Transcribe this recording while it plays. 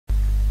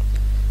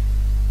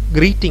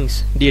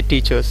Greetings, dear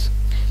teachers.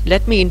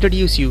 Let me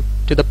introduce you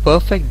to the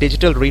perfect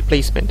digital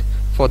replacement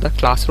for the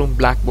classroom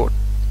blackboard,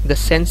 the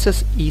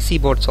Census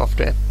EasiBoard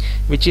software,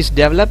 which is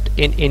developed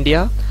in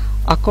India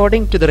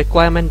according to the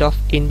requirement of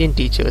Indian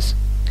teachers.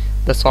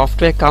 The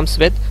software comes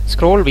with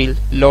scroll wheel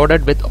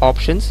loaded with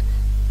options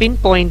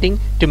pinpointing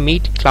to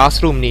meet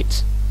classroom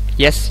needs.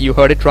 Yes, you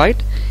heard it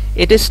right.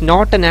 It is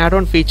not an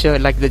add-on feature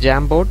like the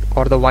Jamboard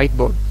or the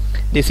whiteboard.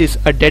 This is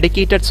a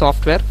dedicated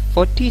software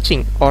for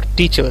teaching or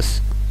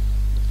teachers.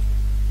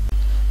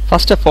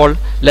 First of all,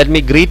 let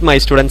me greet my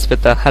students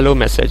with a hello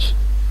message.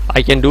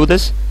 I can do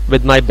this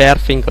with my bare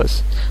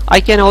fingers. I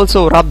can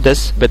also rub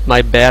this with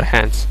my bare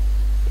hands.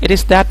 It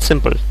is that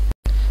simple.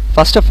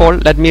 First of all,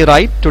 let me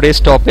write today's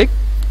topic,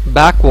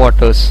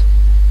 backwaters.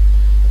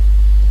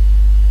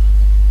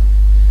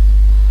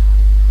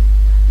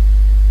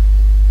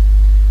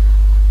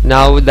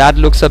 Now that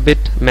looks a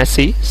bit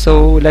messy,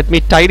 so let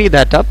me tidy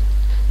that up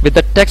with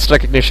the text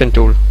recognition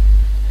tool.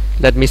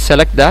 Let me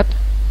select that,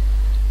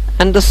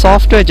 and the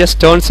software just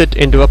turns it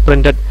into a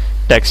printed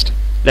text.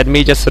 Let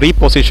me just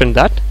reposition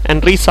that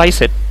and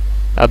resize it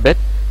a bit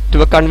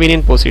to a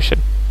convenient position.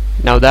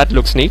 Now that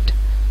looks neat.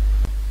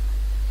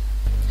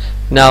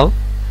 Now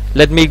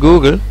let me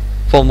Google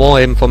for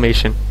more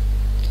information.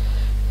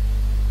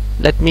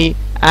 Let me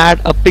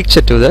add a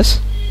picture to this.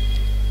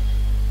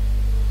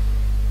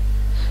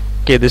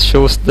 Okay, this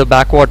shows the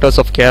backwaters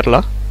of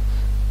Kerala.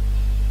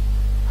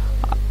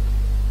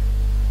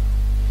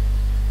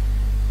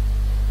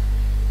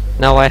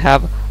 Now I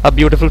have a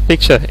beautiful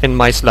picture in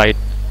my slide.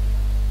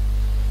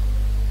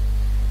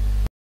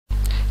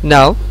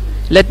 Now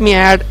let me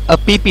add a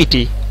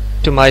PPT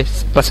to my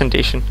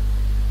presentation.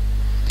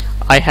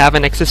 I have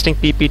an existing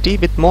PPT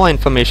with more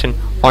information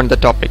on the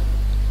topic.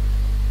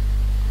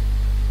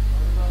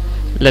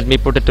 Let me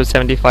put it to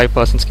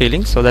 75%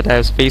 scaling so that I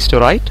have space to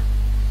write.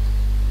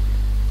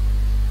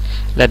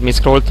 Let me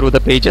scroll through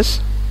the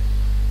pages.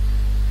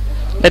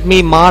 Let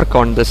me mark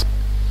on this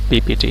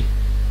PPT.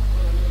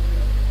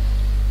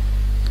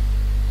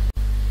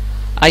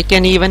 I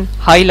can even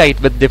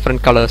highlight with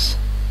different colors.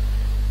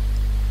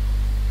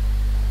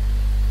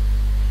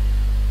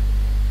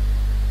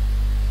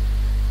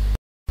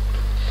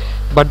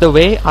 But the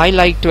way I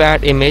like to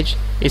add image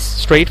is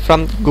straight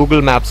from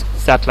Google Maps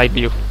satellite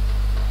view.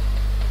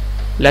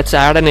 Let's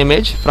add an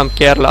image from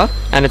Kerala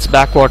and its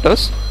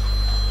backwaters.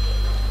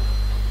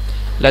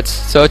 Let's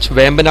search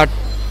Vembanad.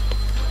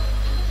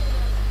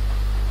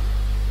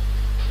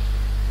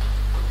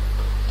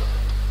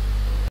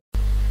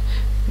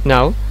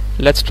 Now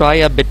let's try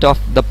a bit of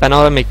the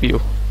panoramic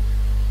view.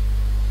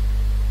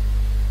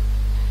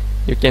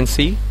 You can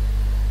see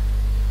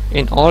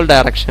in all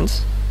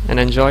directions and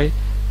enjoy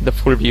the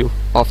full view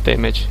of the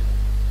image.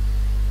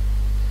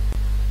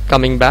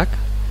 Coming back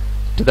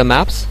to the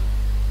maps,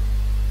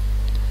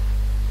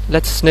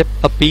 let's snip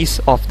a piece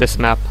of this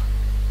map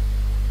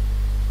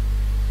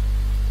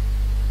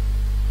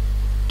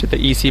to the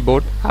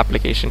EasiBoard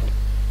application.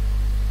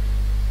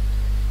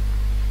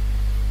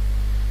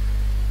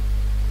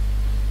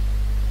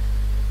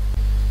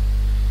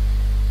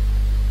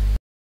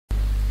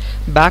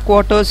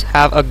 Backwaters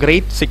have a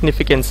great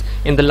significance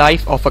in the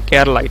life of a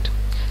Keralite.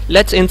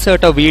 Let's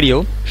insert a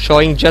video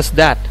showing just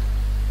that.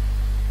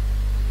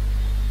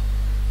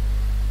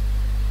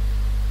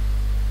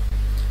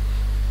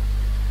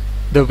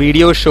 The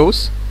video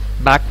shows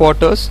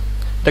backwaters,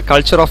 the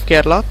culture of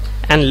Kerala,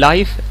 and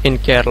life in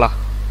Kerala.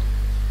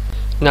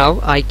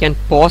 Now I can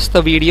pause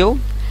the video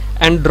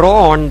and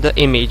draw on the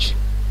image,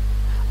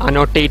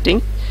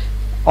 annotating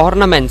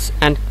ornaments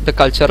and the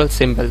cultural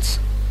symbols.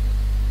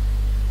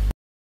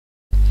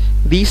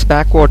 These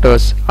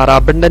backwaters are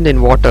abundant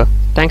in water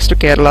thanks to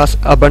Kerala's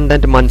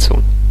abundant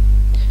monsoon.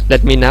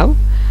 Let me now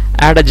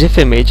add a GIF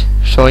image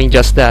showing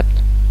just that.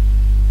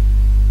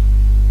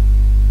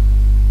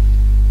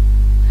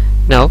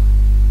 Now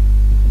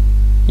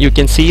you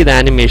can see the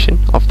animation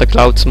of the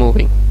clouds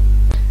moving.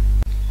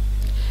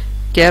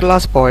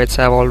 Kerala's poets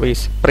have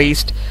always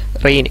praised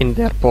rain in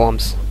their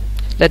poems.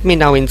 Let me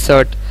now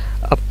insert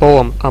a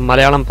poem, a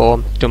Malayalam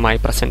poem, to my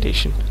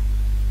presentation.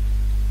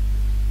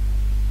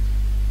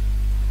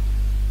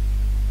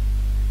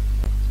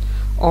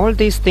 All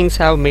these things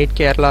have made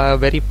Kerala a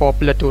very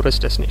popular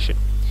tourist destination.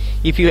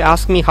 If you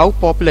ask me how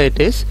popular it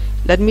is,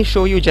 let me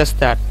show you just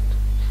that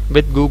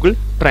with Google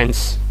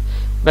Trends.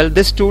 Well,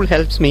 this tool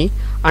helps me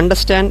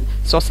understand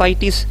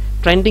society's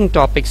trending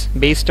topics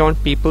based on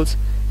people's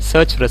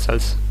search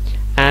results,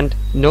 and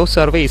no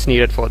survey is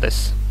needed for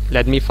this.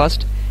 Let me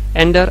first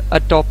enter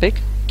a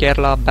topic,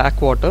 Kerala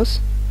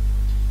backwaters,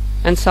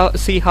 and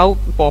see how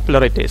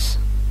popular it is.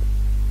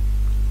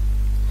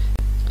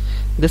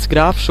 This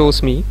graph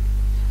shows me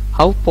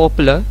how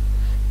popular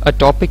a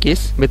topic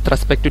is with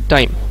respect to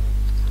time.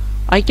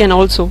 I can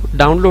also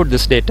download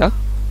this data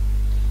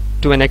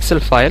to an Excel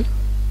file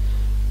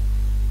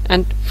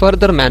and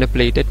further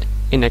manipulate it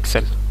in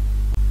Excel.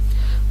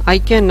 I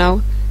can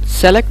now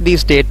select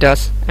these data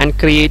and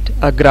create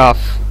a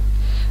graph.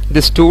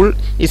 This tool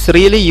is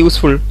really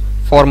useful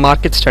for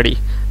market study,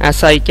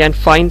 as I can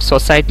find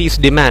society's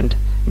demand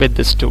with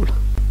this tool.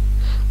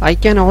 I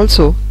can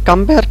also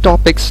compare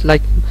topics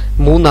like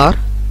Munnar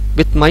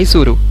with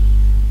Mysuru.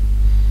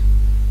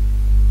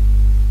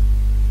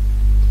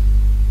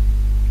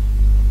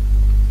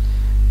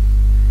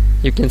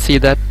 You can see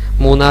that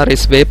Munnar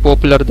is way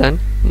popular than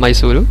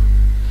Mysuru.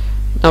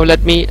 Now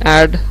let me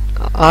add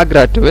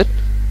Agra to it.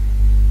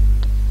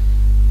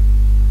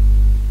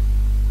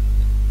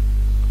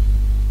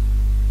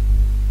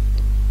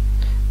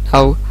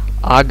 Now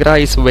Agra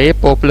is way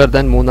popular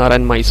than Munnar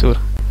and Mysore.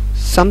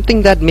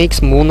 Something that makes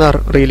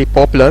Munnar really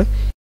popular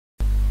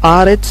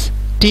are its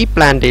tea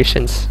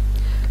plantations.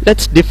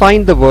 Let's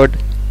define the word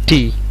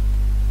tea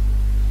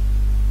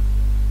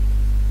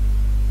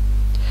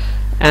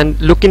and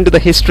look into the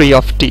history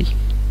of tea.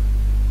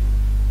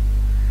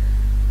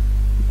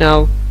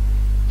 Now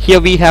here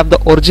we have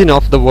the origin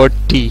of the word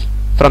tea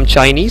from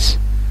Chinese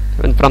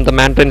and from the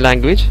Mandarin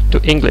language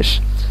to English.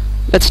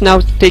 Let's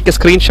now take a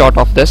screenshot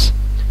of this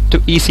to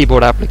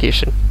EasiBoard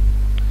application.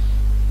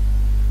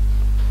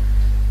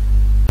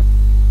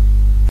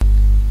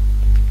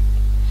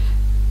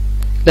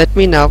 Let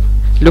me now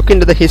look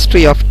into the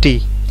history of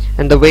tea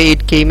and the way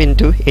it came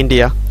into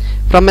India.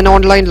 From an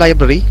online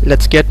library,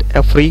 let's get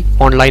a free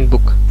online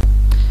book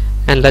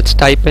and let's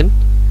type in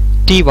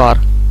tea war.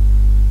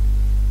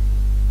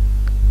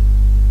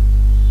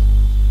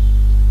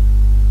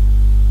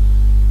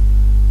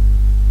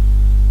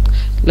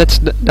 Let's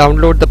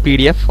download the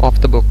PDF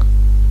of the book.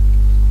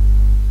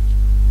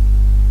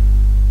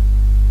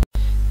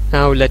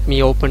 Now let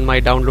me open my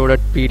downloaded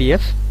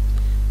PDF.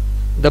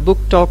 The book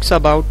talks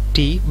about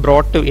tea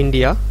brought to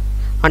India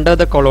under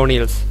the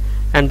colonials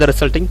and the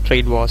resulting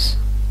trade wars.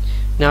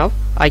 Now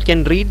I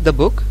can read the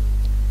book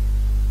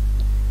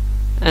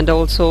and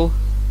also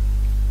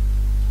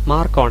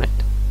mark on it.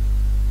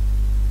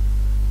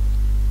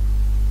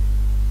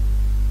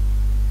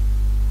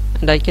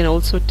 And I can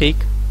also take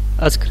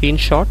a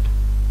screenshot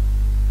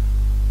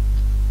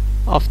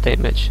of the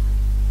image.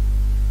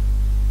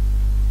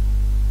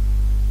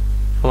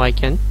 Now I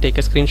can take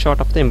a screenshot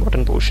of the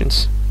important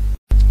portions.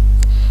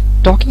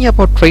 Talking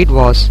about trade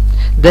wars,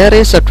 there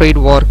is a trade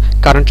war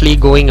currently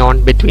going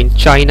on between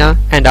China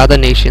and other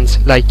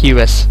nations like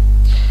US.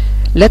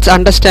 Let's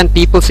understand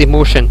people's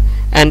emotion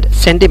and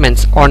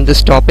sentiments on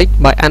this topic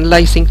by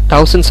analyzing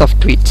thousands of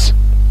tweets.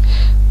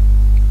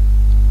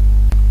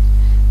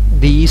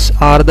 These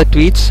are the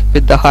tweets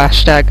with the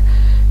hashtag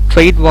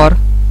trade war,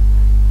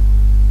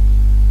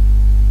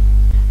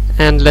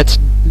 and let's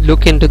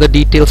look into the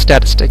detailed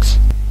statistics.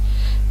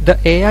 The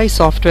AI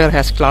software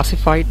has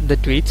classified the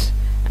tweets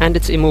and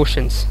its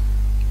emotions.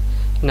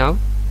 Now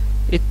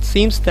it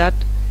seems that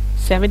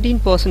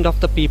 17% of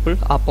the people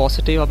are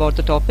positive about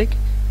the topic,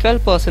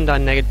 12% are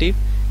negative,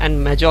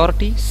 and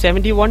majority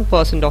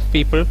 71% of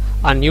people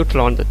are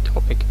neutral on the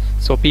topic.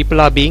 So people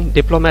are being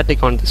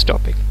diplomatic on this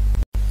topic.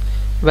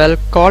 Well,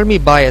 call me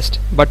biased,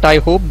 but I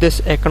hope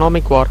this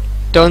economic war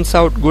turns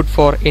out good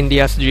for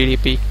India's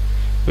GDP,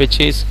 which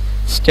is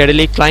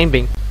steadily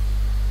climbing.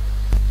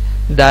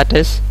 That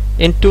is,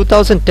 in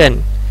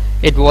 2010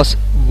 it was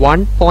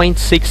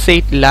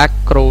 1.68 lakh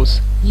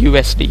crores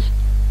USD,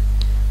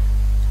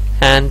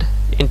 and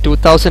in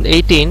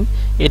 2018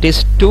 it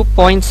is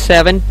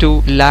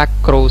 2.72 lakh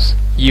crores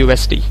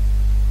USD.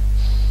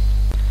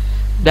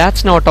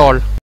 That's not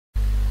all.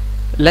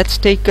 Let's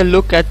take a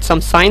look at some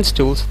science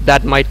tools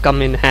that might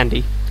come in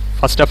handy.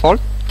 First of all,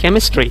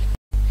 chemistry.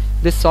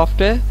 This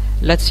software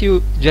lets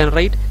you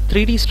generate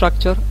 3D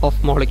structure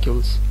of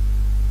molecules.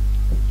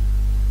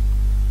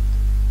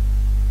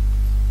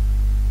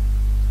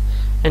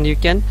 And you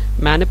can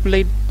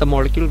manipulate the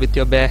molecule with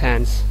your bare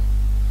hands.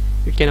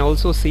 You can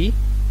also see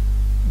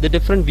the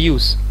different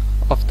views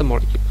of the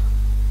molecule.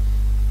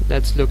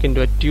 Let's look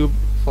into a tube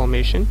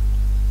formation,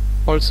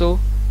 also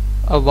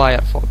a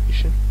wire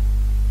formation.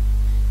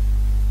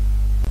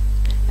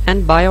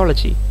 And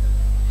biology,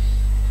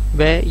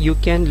 where you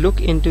can look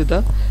into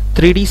the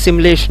 3D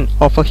simulation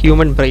of a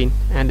human brain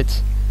and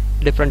its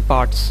different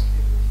parts,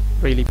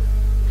 really.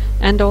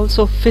 And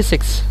also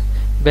physics,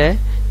 where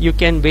you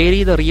can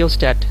vary the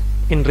rheostat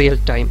in real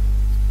time.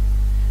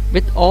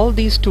 With all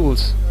these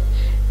tools,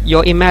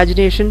 your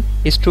imagination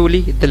is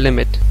truly the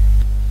limit.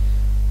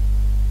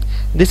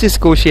 This is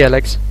Koshi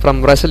Alex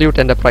from Resolute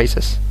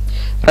Enterprises.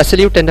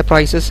 Resolute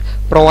Enterprises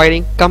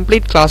providing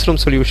complete classroom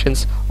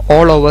solutions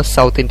all over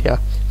South India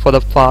for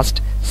the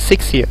past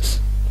 6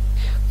 years.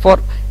 For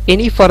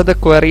any further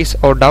queries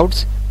or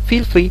doubts,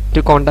 feel free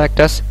to contact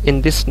us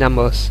in these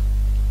numbers.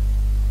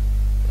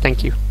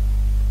 Thank you.